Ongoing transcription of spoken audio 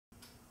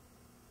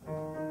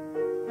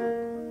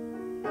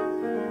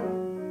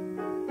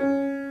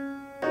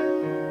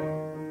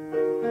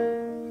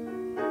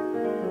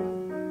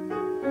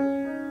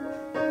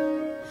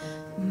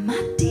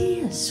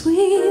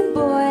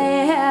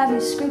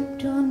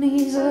scraped your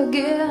knees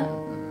again.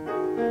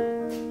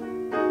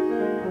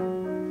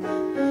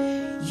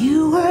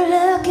 You were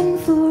looking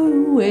for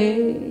a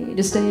way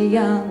to stay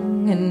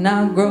young and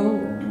not grow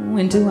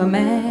into a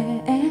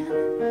man.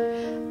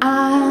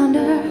 I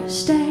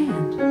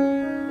understand.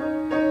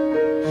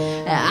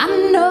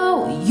 I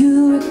know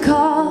you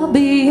recall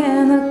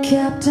being the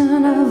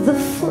captain of the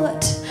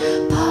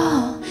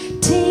football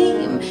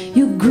team.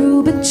 You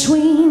grew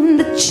between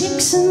the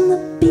chicks and the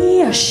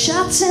beer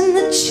shots and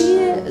the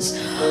cheers.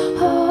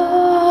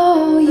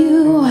 Oh,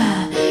 you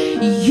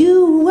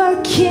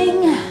were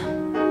king.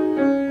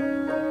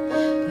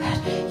 But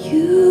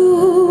you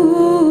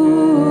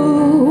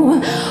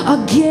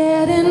are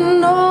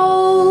getting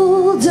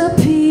older,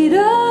 Peter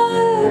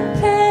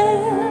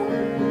Pan.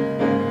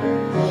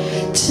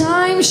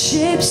 Time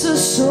shapes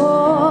us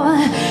all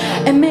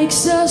and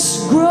makes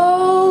us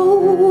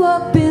grow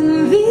up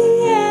in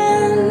the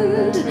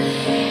end.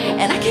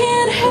 And I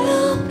can't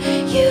help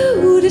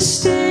you to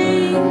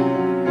stay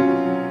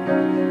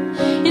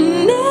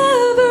in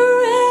never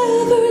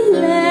ever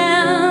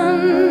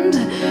land.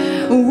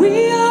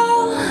 We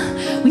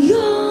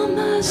all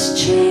must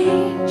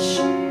change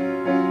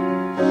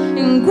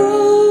and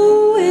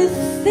grow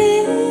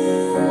within.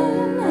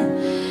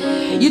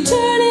 You're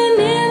turning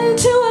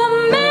into a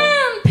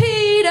man,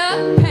 Peter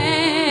Pan.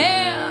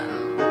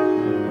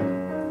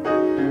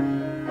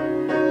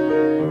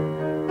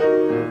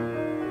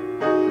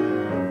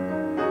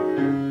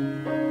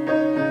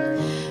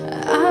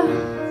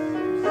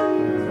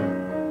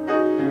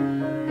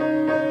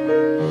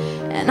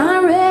 And I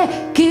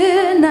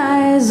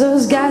recognize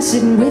those guys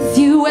sitting with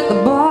you at the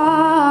bar.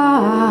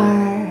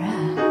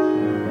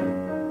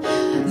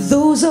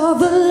 Those are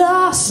the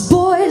lost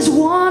boys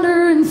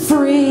wandering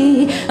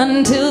free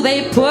until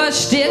they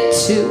pushed it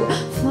too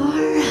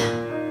far.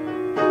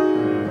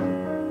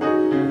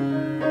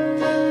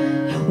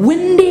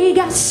 Wendy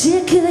got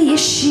sick of your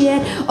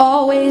shit,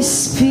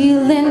 always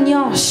peeling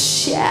your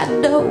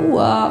shadow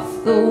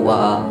off the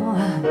wall.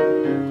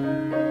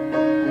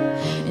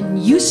 And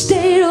you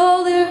stayed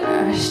older,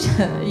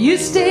 you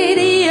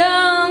stayed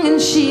young,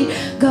 and she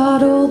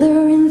got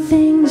older and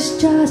things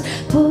just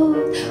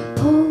pulled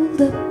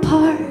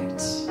apart.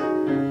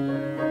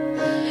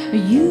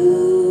 You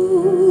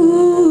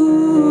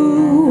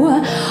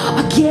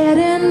are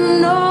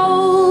getting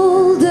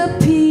older,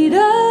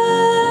 Peter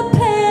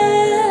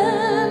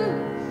Pan.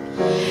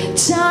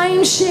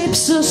 Time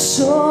shapes us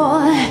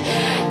all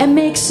and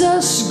makes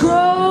us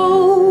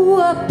grow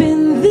up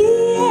in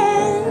the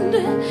end.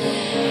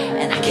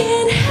 And I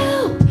can't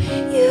help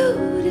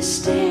you to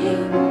stay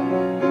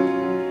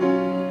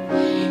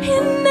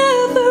in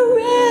never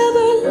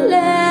ever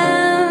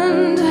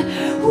land.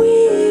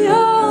 We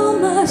all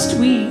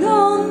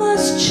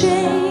must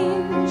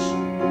change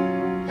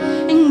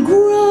and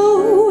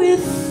grow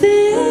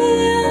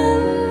within.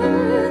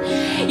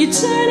 You're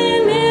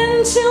turning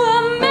into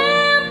a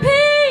man,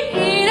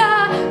 Peter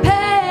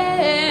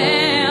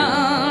Pan.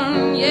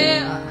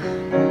 Yeah.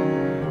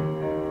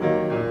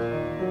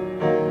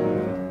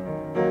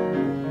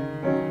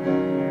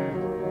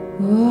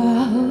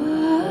 Whoa,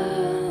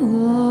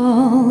 whoa,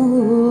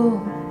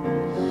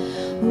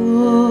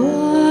 whoa.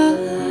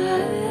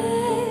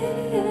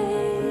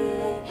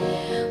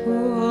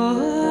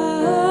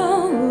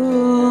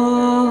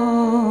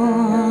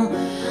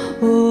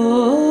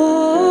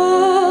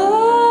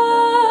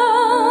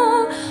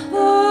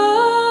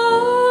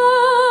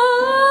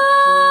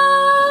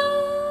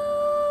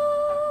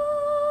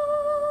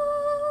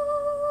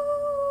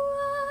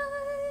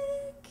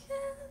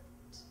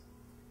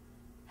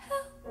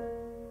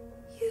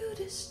 You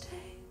to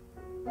stay.